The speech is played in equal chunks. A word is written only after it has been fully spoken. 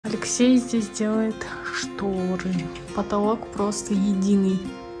Алексей здесь делает шторы. Потолок просто единый.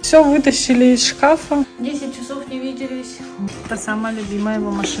 Все вытащили из шкафа. 10 часов не виделись. Это самая любимая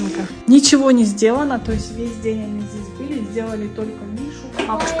его машинка. Ничего не сделано, то есть весь день они здесь были, сделали только нишу.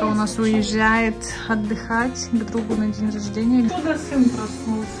 Папушка у нас уезжает отдыхать к другу на день рождения. Куда сын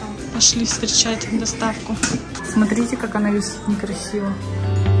проснулся? Пошли встречать доставку. Смотрите, как она висит некрасиво.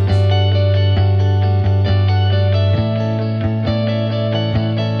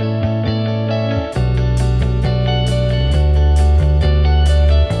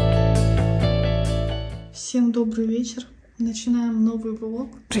 Всем добрый вечер. Начинаем новый влог.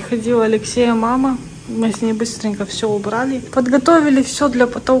 Приходила Алексея мама. Мы с ней быстренько все убрали. Подготовили все для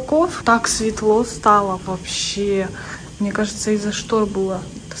потолков. Так светло стало вообще. Мне кажется, из-за штор было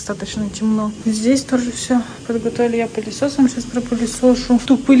достаточно темно. Здесь тоже все подготовили. Я пылесосом сейчас пропылесошу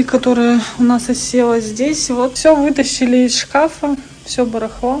ту пыль, которая у нас осела здесь. Вот все вытащили из шкафа. Все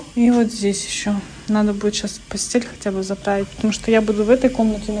барахло. И вот здесь еще. Надо будет сейчас постель хотя бы заправить, потому что я буду в этой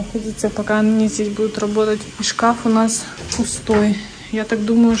комнате находиться, пока они здесь будут работать. И шкаф у нас пустой. Я так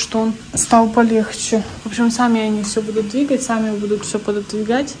думаю, что он стал полегче. В общем, сами они все будут двигать, сами будут все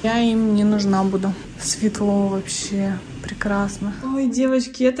пододвигать. Я им не нужна буду. Светло вообще. Прекрасно. Ой,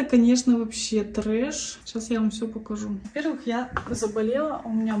 девочки, это, конечно, вообще трэш. Сейчас я вам все покажу. Во-первых, я заболела,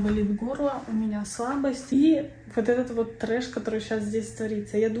 у меня болит горло, у меня слабость. И вот этот вот трэш, который сейчас здесь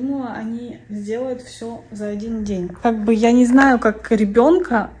творится. Я думала, они сделают все за один день. Как бы я не знаю, как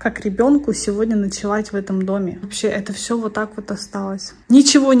ребенку сегодня ночевать в этом доме. Вообще, это все вот так вот осталось.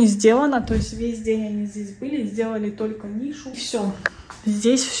 Ничего не сделано, то есть весь день они здесь были, сделали только нишу. И все.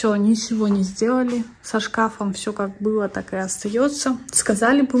 Здесь все, ничего не сделали. Со шкафом все как было, так и остается.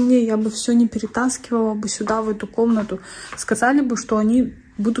 Сказали бы мне, я бы все не перетаскивала бы сюда, в эту комнату. Сказали бы, что они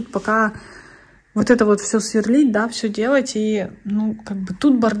будут пока вот это вот все сверлить, да, все делать. И, ну, как бы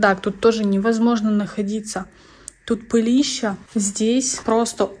тут бардак, тут тоже невозможно находиться. Тут пылища. Здесь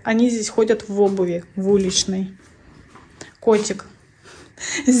просто, они здесь ходят в обуви, в уличной. Котик.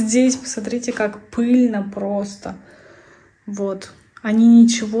 Здесь, посмотрите, как пыльно просто. Вот. Они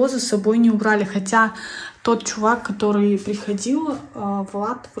ничего за собой не убрали. Хотя тот чувак, который приходил,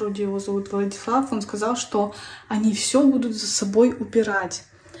 Влад, вроде его зовут Владислав, он сказал, что они все будут за собой убирать.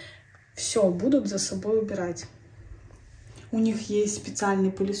 Все будут за собой убирать. У них есть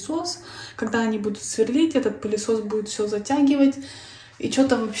специальный пылесос. Когда они будут сверлить, этот пылесос будет все затягивать. И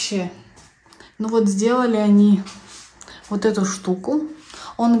что-то вообще. Ну вот сделали они вот эту штуку.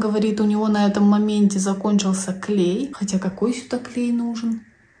 Он говорит, у него на этом моменте закончился клей. Хотя какой сюда клей нужен?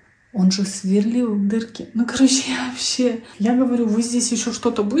 Он же сверлил дырки. Ну, короче, я говорю, вы здесь еще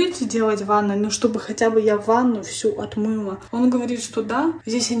что-то будете делать в ванной? Ну, чтобы хотя бы я ванну всю отмыла. Он говорит, что да,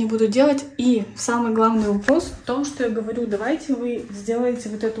 здесь я не буду делать. И самый главный вопрос в том, что я говорю, давайте вы сделаете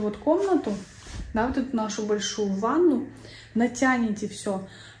вот эту вот комнату, да, вот эту нашу большую ванну, натянете все,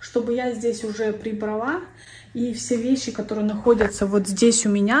 чтобы я здесь уже прибрала. И все вещи, которые находятся вот здесь у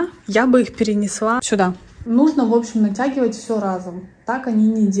меня, я бы их перенесла сюда. Нужно, в общем, натягивать все разом. Так они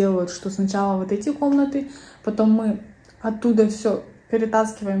не делают, что сначала вот эти комнаты, потом мы оттуда все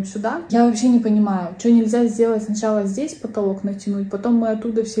перетаскиваем сюда. Я вообще не понимаю, что нельзя сделать сначала здесь потолок натянуть, потом мы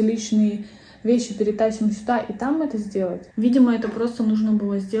оттуда все личные вещи перетащим сюда и там это сделать. Видимо, это просто нужно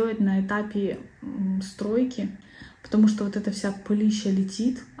было сделать на этапе стройки, потому что вот эта вся пылища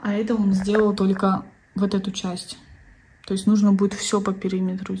летит, а это он сделал только вот эту часть. То есть нужно будет все по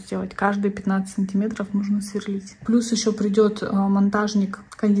периметру сделать. Каждые 15 сантиметров нужно сверлить. Плюс еще придет монтажник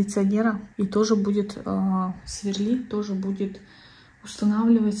кондиционера и тоже будет сверлить, тоже будет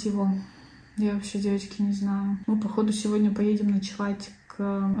устанавливать его. Я вообще, девочки, не знаю. Мы, походу, сегодня поедем ночевать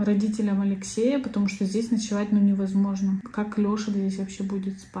к родителям Алексея, потому что здесь ночевать, ну, невозможно. Как Леша здесь вообще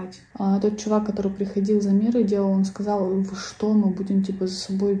будет спать? Тот чувак, который приходил, замеры делал, он сказал, вы что, мы будем типа за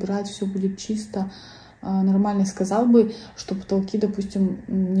собой брать, все будет чисто. Нормально сказал бы, что потолки, допустим,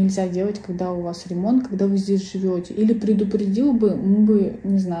 нельзя делать, когда у вас ремонт, когда вы здесь живете. Или предупредил бы, мы бы,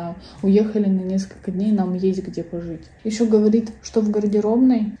 не знаю, уехали на несколько дней, нам есть где пожить. Еще говорит, что в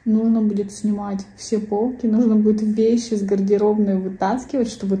гардеробной нужно будет снимать все полки, нужно будет вещи с гардеробной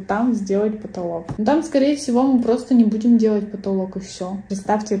вытаскивать, чтобы там сделать потолок. Но там, скорее всего, мы просто не будем делать потолок и все.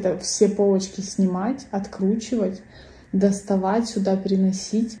 Представьте, это все полочки снимать, откручивать, доставать, сюда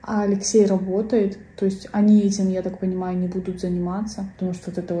переносить. А Алексей работает, то есть они этим, я так понимаю, не будут заниматься, потому что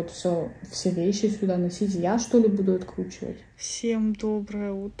вот это вот все вещи сюда носить, я что ли буду откручивать? Всем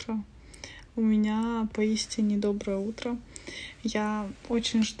доброе утро. У меня поистине доброе утро. Я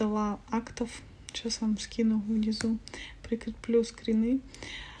очень ждала актов. Сейчас вам скину внизу. прикреплю скрины.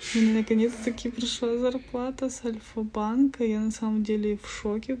 Мне наконец-таки пришла зарплата с Альфа-банка. Я на самом деле в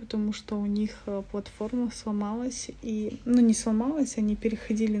шоке, потому что у них платформа сломалась. И, ну, не сломалась, они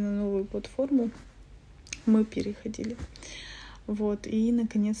переходили на новую платформу. Мы переходили. Вот, и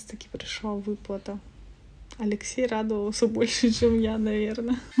наконец-таки пришла выплата. Алексей радовался больше, чем я,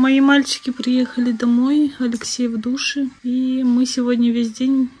 наверное. Мои мальчики приехали домой, Алексей в душе. И мы сегодня весь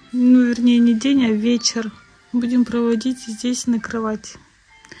день, ну, вернее, не день, а вечер будем проводить здесь на кровати.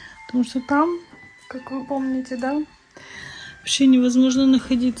 Потому что там, как вы помните, да, вообще невозможно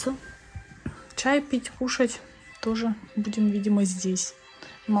находиться. Чай пить, кушать тоже будем, видимо, здесь.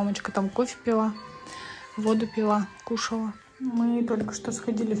 Мамочка там кофе пила, воду пила, кушала. Мы только что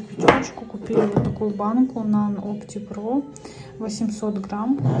сходили в пятерочку, купили вот такую банку на Opti Pro 800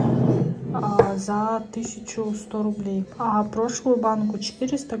 грамм за 1100 рублей. А прошлую банку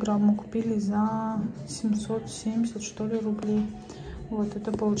 400 грамм мы купили за 770, что ли, рублей. Вот,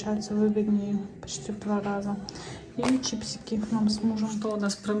 это получается выгоднее почти в 2 раза. И чипсики нам с мужем. Что у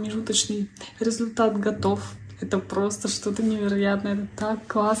нас промежуточный результат готов. Это просто что-то невероятное. Это так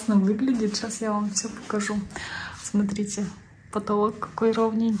классно выглядит. Сейчас я вам все покажу. Смотрите, потолок какой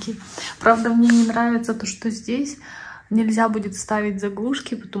ровненький. Правда, мне не нравится то, что здесь нельзя будет ставить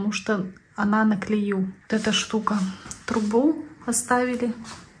заглушки, потому что она на клею. Вот эта штука. Трубу оставили.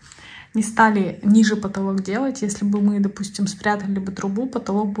 Не стали ниже потолок делать. Если бы мы, допустим, спрятали бы трубу,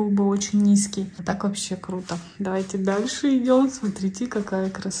 потолок был бы очень низкий. А так вообще круто. Давайте дальше идем. Смотрите, какая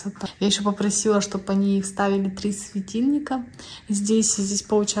красота. Я еще попросила, чтобы они вставили 3 светильника. Здесь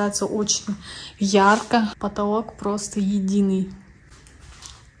получается очень ярко. Потолок просто единый.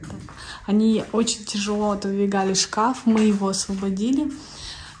 Они очень тяжело отодвигали шкаф. Мы его освободили,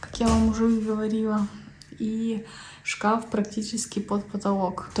 как я вам уже говорила. И шкаф практически под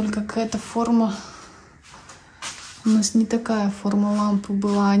потолок. Только какая-то форма... У нас не такая форма лампы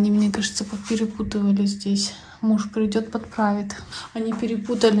была. Они, мне кажется, перепутывали здесь. Муж придет, подправит. Они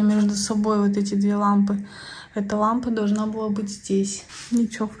перепутали между собой вот эти 2 лампы. Эта лампа должна была быть здесь.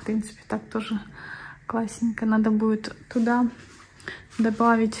 Ничего, в принципе, так тоже классненько. Надо будет туда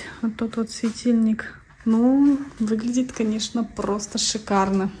добавить вот тот вот светильник. Ну, выглядит, конечно, просто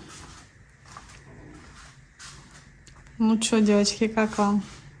шикарно. Ну что, девочки, как вам?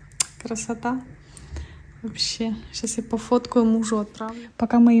 Красота? Вообще. Сейчас я пофоткаю, мужу отправлю.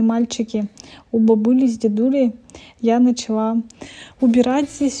 Пока мои мальчики у бабули с дедулей, я начала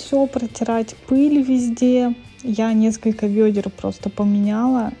убирать здесь все, протирать пыль везде. Я несколько ведер просто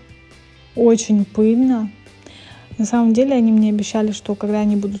поменяла. Очень пыльно. На самом деле они мне обещали, что когда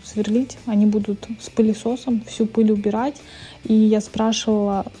они будут сверлить, они будут с пылесосом всю пыль убирать. И я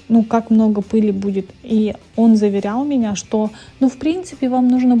спрашивала, ну, как много пыли будет. И он заверял меня, что, ну, в принципе, вам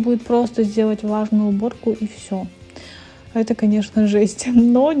нужно будет просто сделать влажную уборку и все. Это, конечно, жесть.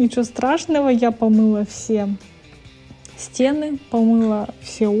 Но ничего страшного, я помыла все стены, помыла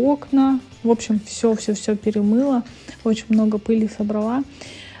все окна. В общем, все перемыла. Очень много пыли собрала.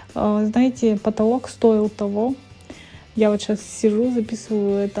 Знаете, потолок стоил того. Я вот сейчас сижу,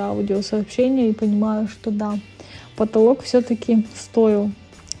 записываю это аудиосообщение и понимаю, что да, потолок все-таки стоил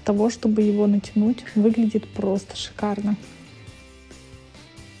того, чтобы его натянуть. Выглядит просто шикарно.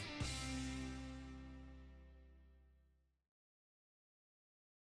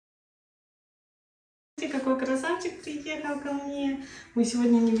 Смотрите, какой красавчик приехал ко мне. Мы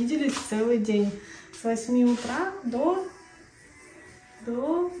сегодня не виделись целый день. С 8 утра до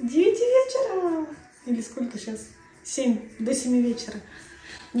 9 вечера. Или сколько сейчас? 7, до 7 вечера.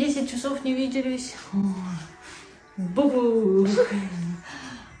 10 часов не виделись. Бу-бу.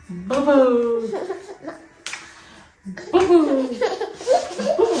 Бу-бу. Бу-бу.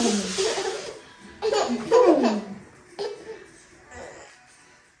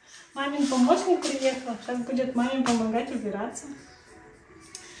 Мамин помощник приехал. Сейчас будет маме помогать убираться.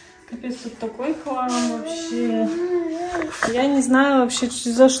 Капец, тут такой хлам вообще. Я не знаю вообще,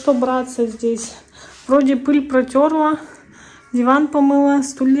 за что браться здесь. Вроде пыль протерла, диван помыла,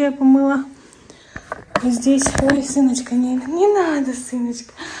 стулья помыла. Здесь, ой, сыночка, не надо,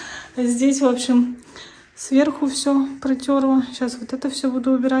 сыночка. Здесь, в общем, сверху все протерла. Сейчас вот это все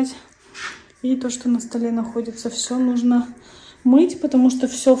буду убирать. И то, что на столе находится, все нужно мыть, потому что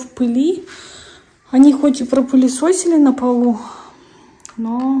все в пыли. Они хоть и пропылесосили на полу,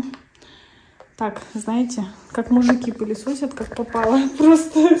 но так, знаете, как мужики пылесосят, как попало.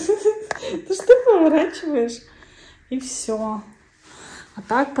 Просто ты что поворачиваешь? И все. А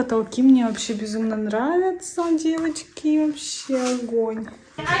так потолки мне вообще безумно нравятся, девочки. Вообще огонь.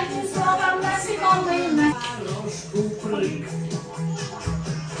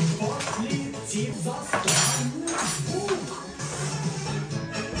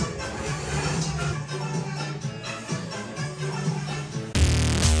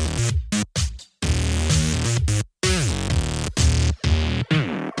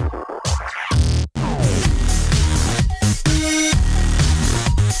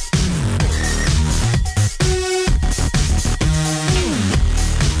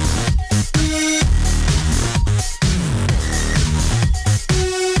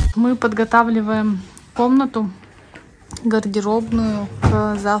 Мы подготавливаем комнату, гардеробную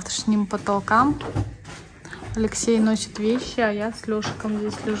к завтрашним потолкам. Алексей носит вещи, а я с Лешиком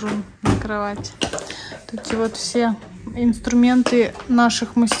здесь лежу на кровати. Тут вот все инструменты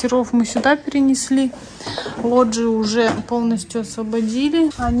наших мастеров мы сюда перенесли. Лоджии уже полностью освободили.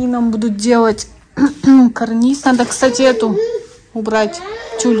 Они нам будут делать карниз. Надо, кстати, эту убрать,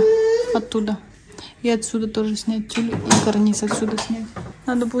 тюль оттуда. И отсюда тоже снять тюль, и карниз отсюда снять.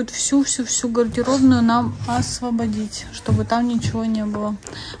 Надо будет всю гардеробную нам освободить, чтобы там ничего не было.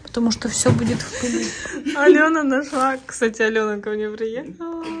 Потому что все будет в пыли. Алена нашла. Кстати, Алена ко мне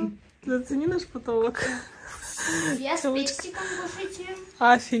приехала. Зацени наш потолок. Я с пестиком глушителем.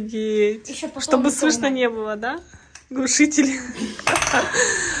 Офигеть. Чтобы слышно не было, да? Глушитель.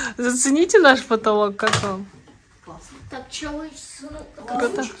 Зацените наш потолок, как вам? Классно. Так, что высуну?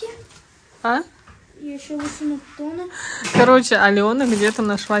 Круто. А? Я еще высуну тона. Короче, Алена где-то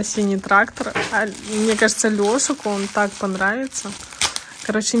нашла синий трактор. Мне кажется, Лешику он так понравится.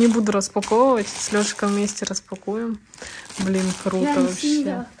 Короче, не буду распаковывать. С Лешиком вместе распакуем. Блин, круто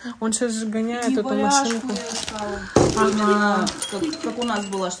вообще. Он сейчас же гоняет эту машинку. Ага. Как у нас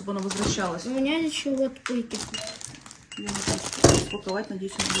была, чтобы она возвращалась. У меня еще вот пульки. Я буду распаковать,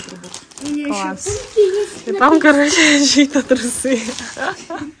 надеюсь, он будет работать. У меня Класс. еще пульки есть. И там, короче, чьи-то трусы.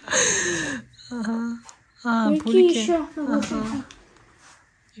 Ага. Пульки. Еще. Ага.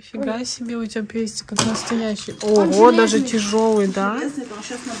 Нифига себе, у тебя пестик как настоящий. Ого, даже тяжелый, да? Железный, потому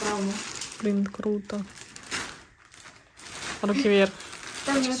что сейчас набрал. Блин, круто. Руки вверх.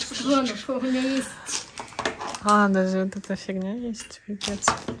 Там у меня есть. Даже вот эта фигня есть, пипец.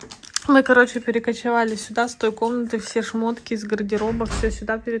 Мы, короче, перекочевали сюда, с той комнаты, все шмотки из гардероба, все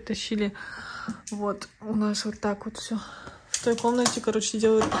сюда перетащили. Вот, у нас вот так вот все. В той комнате, короче,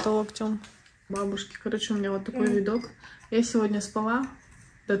 делают потолок тем. Бабушки, короче, у меня вот такой видок. Я сегодня спала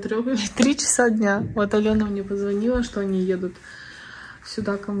до 3 часа дня. Вот Алена мне позвонила, что они едут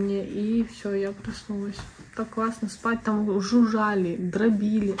сюда ко мне. И все, я проснулась. Так классно спать. Там жужжали,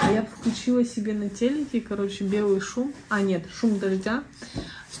 дробили. А я включила себе на телеке, короче, белый шум. Нет, шум дождя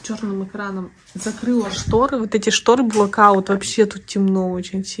с черным экраном. Закрыла шторы. Вот эти шторы блокаут. Вообще тут темно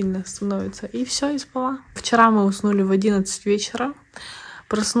очень сильно становится. И все, и спала. Вчера мы уснули в 11 вечера.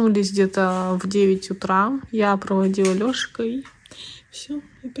 Проснулись где-то в 9 утра. Я проводила Лешика и все,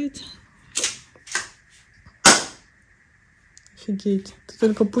 опять. Офигеть. Ты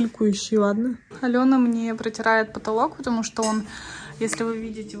только пульку ищи, ладно? Алена мне протирает потолок, потому что он, если вы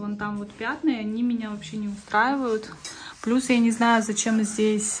видите, вон там вот пятна, и они меня вообще не устраивают. Плюс я не знаю, зачем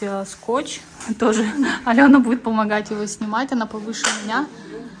здесь скотч. Тоже Алена будет помогать его снимать, она повыше меня.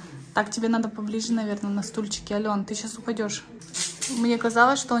 Так, тебе надо поближе, наверное, на стульчике. Ален, ты сейчас упадешь. Мне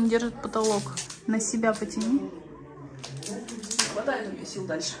казалось, что он держит потолок. На себя потяни. Хватает у меня сил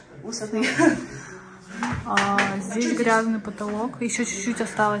дальше. Высоты. Здесь грязный потолок. Еще чуть-чуть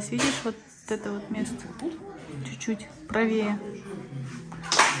осталось. Видишь, вот это вот место? Чуть-чуть правее.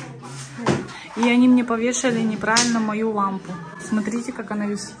 И они мне повешали неправильно мою лампу. Смотрите, как она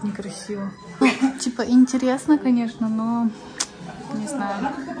висит некрасиво. Типа интересно, конечно, но не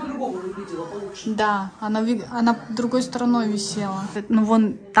знаю. Да, она другой стороной висела. Ну,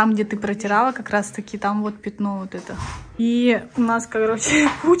 вон там, где ты протирала, как раз таки там вот пятно вот это. И у нас, короче,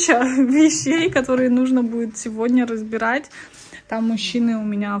 куча вещей, которые нужно будет сегодня разбирать. Там мужчины у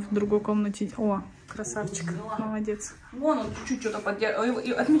меня в другой комнате. О, красавчик, молодец. Вон он чуть-чуть что-то поддерживал.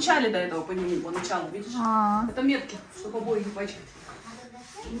 Отмечали до этого по нему, по началу, видишь? Это метки, чтобы обои не пачкать.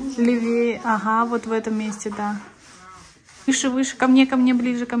 Левее, ага, вот в этом месте, да. Выше, выше, ко мне,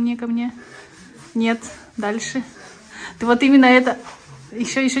 ближе, ко мне. Нет, дальше. Ты вот именно это,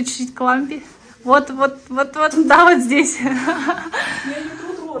 еще чуть-чуть к лампе. Вот, да, вот здесь. Я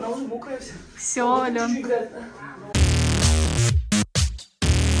не тру, она уже мокрая вся. Все, Ален.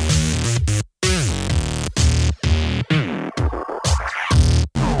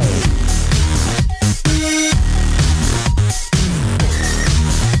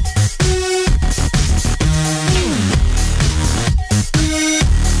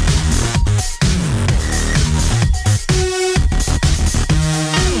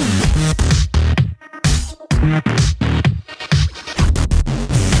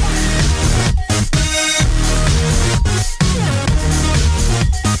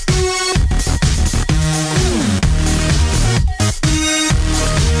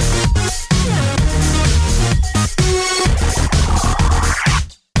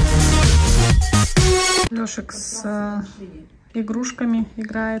 Лешик с игрушками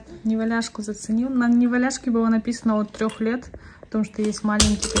играет. Неваляшку заценил. На неваляшке было написано от 3 лет, потому что есть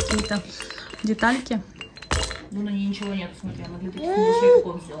маленькие какие-то детальки. Ну, на ней ничего нет, смотри, она для таких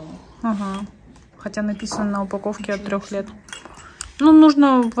небольших сделана. Ага. Хотя написано на упаковке от 3 лет. Ну,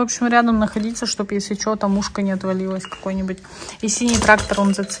 нужно, в общем, рядом находиться, чтобы, если что, там ушко не отвалилось какой-нибудь. И синий трактор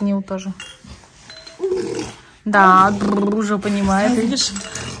он заценил тоже. Да, уже понимает, видишь?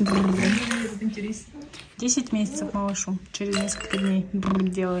 10 месяцев малышу. Через несколько дней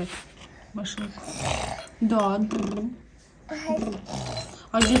делает машинку. Да.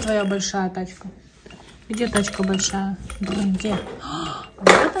 А где твоя большая тачка? Где тачка большая? Где?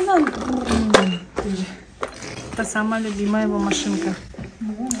 Вот она. Это самая любимая его машинка.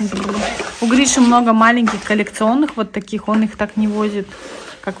 У Гриши много маленьких коллекционных вот таких. Он их так не возит,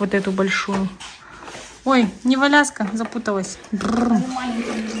 как вот эту большую. Ой, не валяска, запуталась.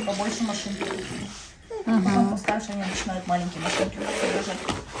 Маленькие, побольше машинки. Потом постарше они начинают маленькие машинки держать.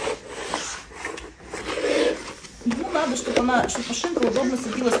 Ему надо, чтобы машинка удобно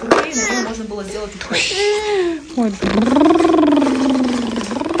садилась в руке, и на нее можно было сделать уход. Ой.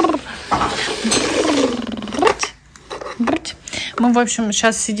 Мы, в общем,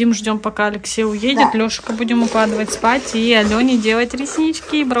 сейчас сидим, ждем, пока Алексей уедет. Лешика будем укладывать спать и Алене делать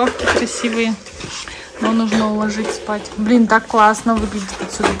реснички и бровки красивые. Но нужно уложить спать. Блин, так классно выглядит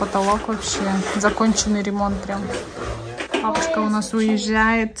отсюда потолок вообще. Законченный ремонт прям. Папушка у нас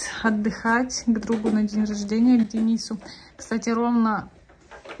уезжает отдыхать к другу на день рождения, к Денису. Кстати, ровно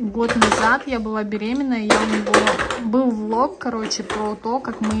год назад я была беременна, и у него был влог, короче, про то,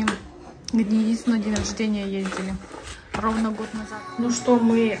 как мы к Денису на день рождения ездили. Ровно год назад. Ну что,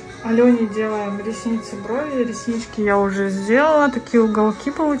 мы Алене делаем ресницы, брови. Реснички я уже сделала. Такие уголки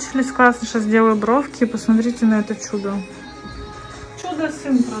получились классно. Сейчас делаю бровки. Посмотрите на это чудо.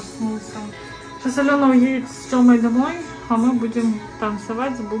 Чудо-сын проснулся. Сейчас Алена уедет с Тёмой домой, а мы будем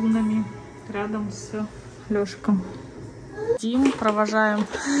танцевать с бубнами рядом с Лешиком. Дим, провожаем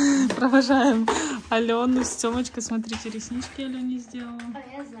Алену с Тёмочкой. Смотрите, реснички Алене сделала. А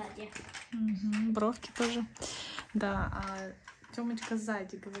я сзади. Угу, бровки тоже. Да, а Тёмочка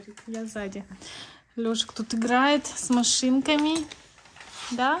сзади говорит, я сзади. Лешик тут играет с машинками.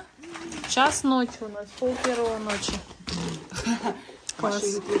 Да? Час ночи у нас, 1:30 ночи.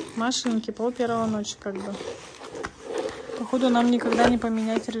 Класс. Машинки, 1:30 ночи как бы. Походу нам никогда не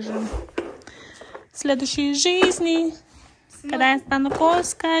поменять режим. Следующей жизни, когда я стану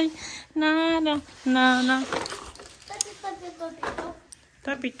плоской, надо.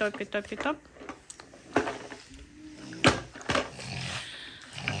 Топи.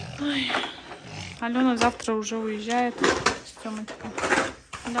 Ой. Алена завтра уже уезжает с Тёмочкой.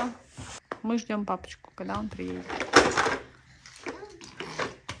 Да. Мы ждем папочку, когда он приедет.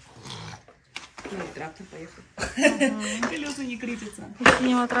 Трактор поехал. Колеса не крутятся. У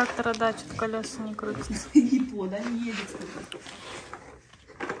синего трактора, да, что-то колеса не крутятся. Не то, да, не едет.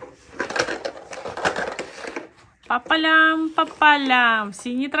 По полям,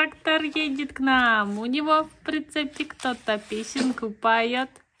 синий трактор едет к нам. У него в прицепе кто-то песенку поет.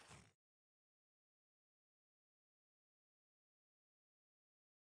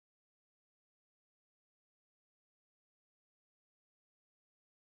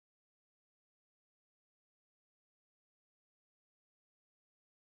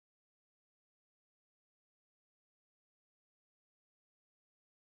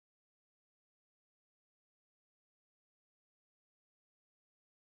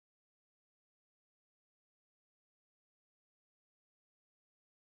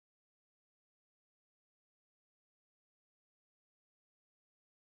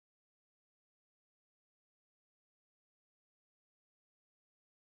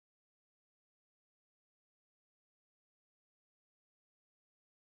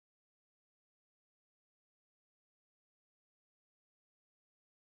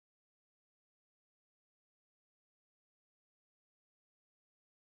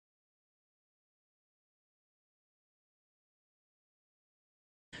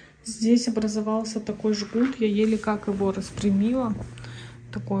 Здесь образовался такой жгут, я еле как его распрямила,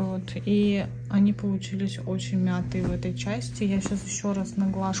 такой вот, и они получились очень мятые в этой части. Я сейчас еще раз на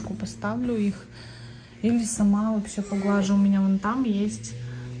глажку поставлю их, или сама вообще поглажу. У меня вон там есть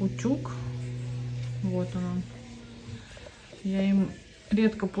утюг, вот он. Я им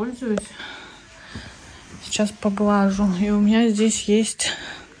редко пользуюсь, сейчас поглажу. И у меня здесь есть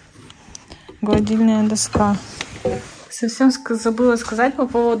гладильная доска. Совсем забыла сказать по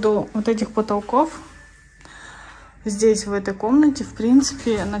поводу вот этих потолков. Здесь, в этой комнате, в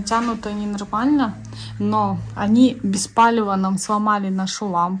принципе, натянуты они нормально, но они без палева нам сломали нашу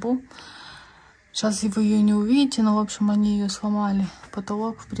лампу. Сейчас вы ее не увидите, но, в общем, они ее сломали.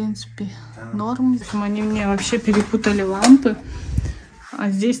 Потолок, в принципе, норм. В общем, они мне вообще перепутали лампы. А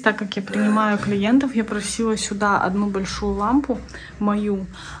здесь, так как я принимаю клиентов, я просила сюда одну большую лампу, мою.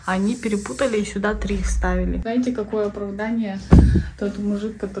 Они перепутали и сюда 3 вставили. Знаете, какое оправдание тот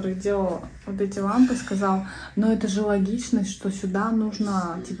мужик, который делал вот эти лампы, сказал: ну это же логично, что сюда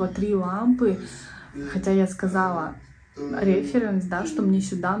нужно типа 3 лампы. Хотя я сказала референс, да, что мне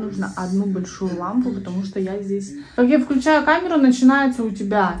сюда нужно одну большую лампу, потому что я здесь... Как я включаю камеру, начинается у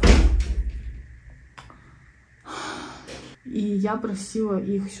тебя... И я просила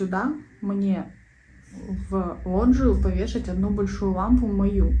их сюда, мне в лоджию повешать одну большую лампу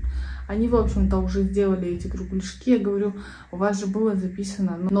мою. Они, в общем-то, уже сделали эти кругляшки. Я говорю, у вас же было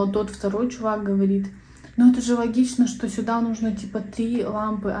записано. Но тот второй чувак говорит, ну это же логично, что сюда нужно типа 3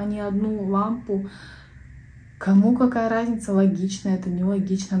 лампы, а не одну лампу. Кому какая разница, логично это, не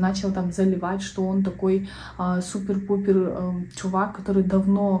логично. Начал там заливать, что он такой супер-пупер чувак, который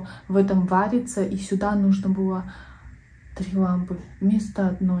давно в этом варится, и сюда нужно было 3 лампы вместо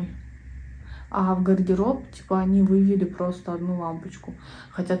одной. А в гардероб, типа, они вывели просто одну лампочку.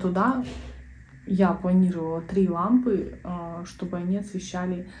 Хотя туда я планировала 3 лампы, чтобы они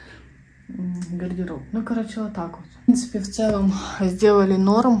освещали гардероб. Ну, короче, вот так вот. В принципе, в целом сделали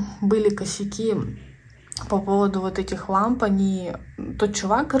норм. Были косяки по поводу вот этих ламп. Они... Тот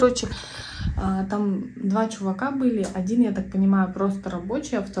чувак, короче, там 2 чувака были. Один, я так понимаю, просто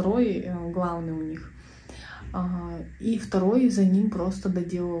рабочий, а второй главный у них. И второй за ним просто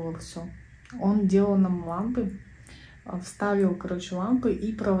доделывал все. Он делал нам лампы, вставил, короче, лампы,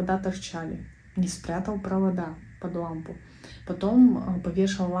 и провода торчали. Не спрятал провода под лампу. Потом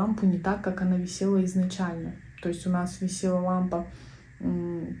повешал лампу не так, как она висела изначально. То есть у нас висела лампа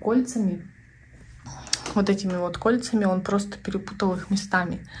кольцами, вот этими вот кольцами, он просто перепутал их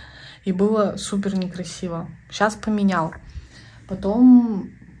местами. И было супер некрасиво. Сейчас поменял. Потом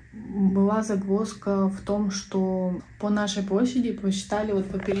была загвоздка в том, что по нашей площади посчитали вот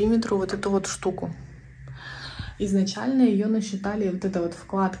по периметру вот эту вот штуку. Изначально ее насчитали, вот эта вот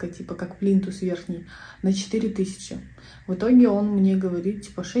вкладка, типа как плинтус верхний, на 4000. В итоге он мне говорит,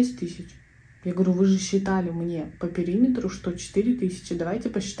 типа 6000. Я говорю, вы же считали мне по периметру, что 4000, давайте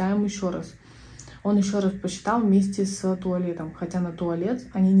посчитаем еще раз. Он еще раз посчитал вместе с туалетом, хотя на туалет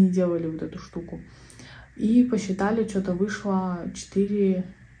они не делали вот эту штуку. И посчитали, что-то вышло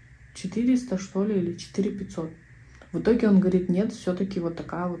 4400, что ли, или 4500. В итоге он говорит, нет, все-таки вот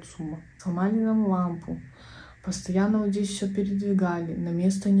такая вот сумма. Сломали нам лампу, постоянно вот здесь все передвигали, на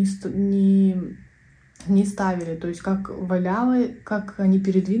место не ставили. То есть как валяло, как они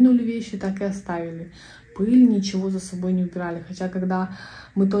передвинули вещи, так и оставили. Пыль, ничего за собой не убирали. Хотя когда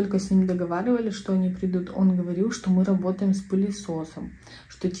мы только с ним договаривались, что они придут, он говорил, что мы работаем с пылесосом.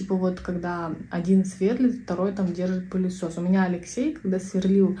 Что типа вот когда один сверлит, второй там держит пылесос. У меня Алексей, когда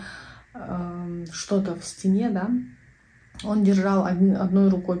сверлил что-то в стене, да, он держал одной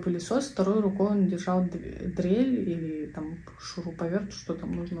рукой пылесос, второй рукой он держал дрель или там шуруповерт, что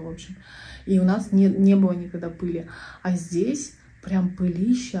там нужно, в общем. И у нас не было никогда пыли. А здесь прям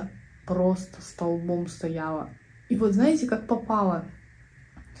пылища просто столбом стояла. И вот знаете, как попало.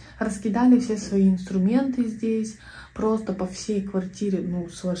 Раскидали все свои инструменты здесь, просто по всей квартире, ну,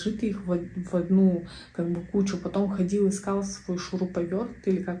 сложили их в одну, как бы, кучу. Потом ходил, искал свой шуруповерт,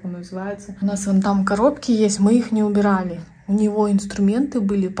 или как он называется. У нас вон там коробки есть, мы их не убирали. У него инструменты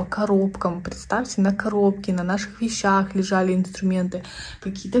были по коробкам. Представьте, на коробке, на наших вещах лежали инструменты.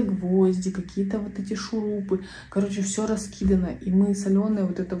 Какие-то гвозди, какие-то вот эти шурупы. Короче, все раскидано. И мы с Аленой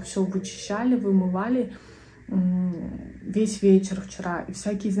вот это все вычищали, вымывали весь вечер вчера. И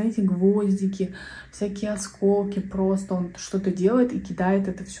всякие, знаете, гвоздики, всякие осколки. Просто он что-то делает и кидает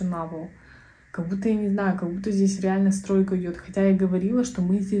это все на пол. Как будто, я не знаю, как будто здесь реально стройка идет. Хотя я говорила, что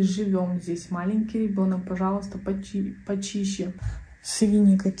мы здесь живем. Здесь маленький ребенок, пожалуйста, почище.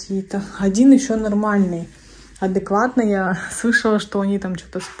 Свиньи какие-то. Один еще нормальный, адекватный. Я слышала, что они там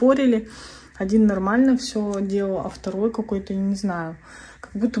что-то спорили. Один нормально все делал, а второй какой-то, я не знаю,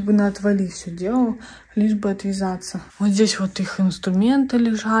 как будто бы на отвали все делал, лишь бы отвязаться. Вот здесь вот их инструменты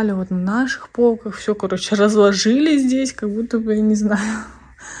лежали, вот на наших полках. Все, короче, разложили здесь, как будто бы, я не знаю,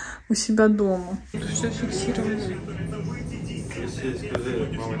 у себя дома. Все фиксировали.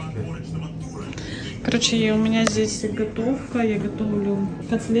 Короче, у меня здесь готовка. Я готовлю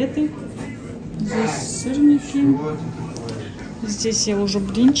котлеты. Здесь сырники. Здесь я уже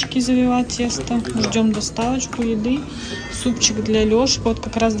блинчики завела, тесто. Ждем доставочку еды. Супчик для Лешика. Вот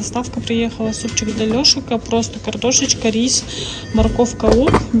как раз доставка приехала. Супчик для Лешика. Просто картошечка, рис, морковка,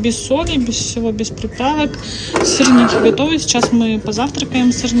 лук. Без соли, без всего, без приправок. Сырники готовы. Сейчас мы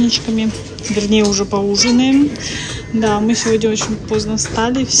позавтракаем сырничками. Вернее, уже поужинаем. Да, мы сегодня очень поздно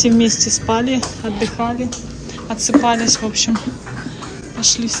встали. Все вместе спали, отдыхали, отсыпались, в общем.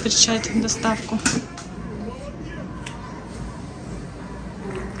 Пошли встречать доставку.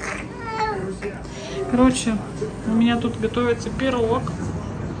 Короче, у меня тут готовится пирог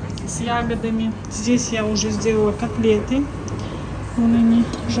с ягодами. Здесь я уже сделала котлеты. Вон они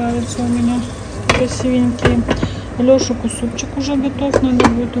жарятся у меня красивенькие. Лешику супчик уже готов, надо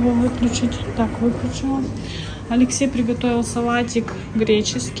будет его выключить. Так, выключила. Алексей приготовил салатик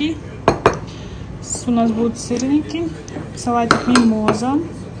греческий. У нас будут сырники, салатик мимоза,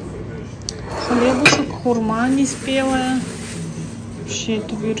 хлебушек, хурма неспелая. Вообще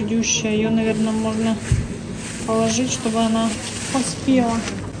твердющая. Ее, наверное, можно положить, чтобы она поспела.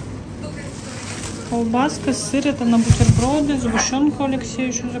 Колбаска, сыр, это на бутерброды. Сгущенку Алексей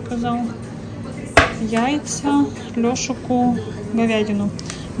еще заказал. Яйца, Лешику говядину.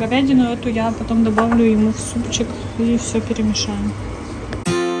 Говядину эту я потом добавлю ему в супчик и все перемешаем.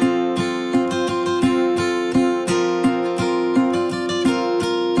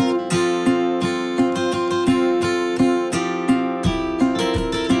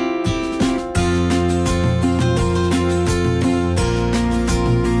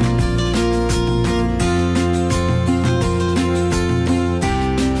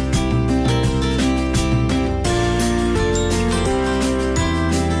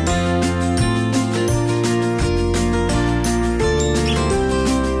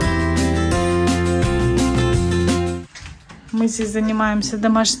 Мы здесь занимаемся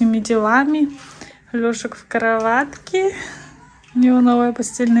домашними делами. Лешик в кроватке. У него новое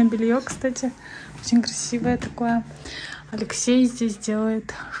постельное белье, кстати. Очень красивое такое. Алексей здесь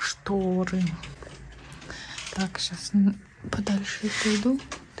делает шторы. Так, сейчас подальше отойду.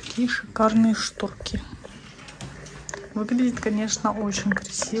 Такие шикарные шторки. Выглядит, конечно, очень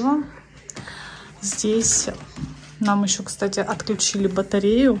красиво. Здесь нам еще, кстати, отключили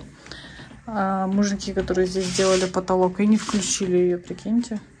батарею. Мужики, которые здесь делали потолок, и не включили ее,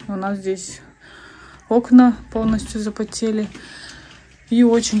 прикиньте. У нас здесь окна полностью запотели. И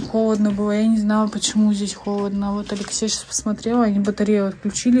очень холодно было. Я не знала, почему здесь холодно. Вот Алексей сейчас посмотрела, они батарею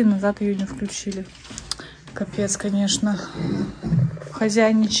отключили, назад ее не включили. Капец, конечно.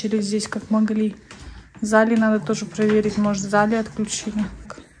 Хозяйничали здесь как могли. В зале надо тоже проверить, может, в зале отключили.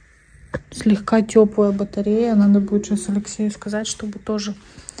 Слегка теплая батарея. Надо будет сейчас Алексею сказать, чтобы тоже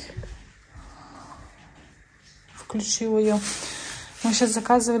включил ее. Мы сейчас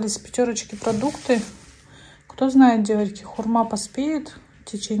заказывали с пятерочки продукты. Кто знает, девочки, хурма поспеет в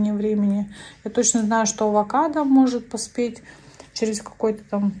течение времени. Я точно знаю, что авокадо может поспеть через какой-то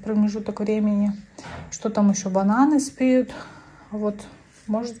там промежуток времени. Что там еще, бананы спеют. Вот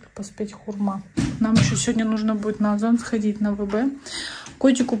может поспеть хурма. Нам еще сегодня нужно будет на Озон сходить, на ВБ.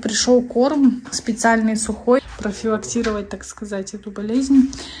 Котику пришел корм специальный сухой, профилактировать, так сказать, эту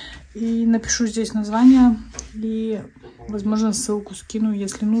болезнь. И напишу здесь название и, возможно, ссылку скину.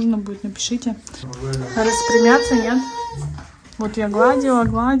 Если нужно будет, напишите. Распрямляться, нет? Вот я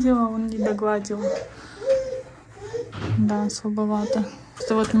гладила, он не догладил. Да, слабовато.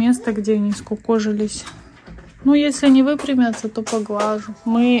 Это вот место, где они скукожились. Ну, если не выпрямятся, то поглажу.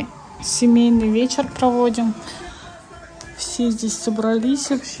 Мы семейный вечер проводим. Все здесь собрались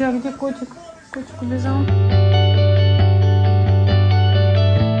вообще. А где котик? Котик убежал.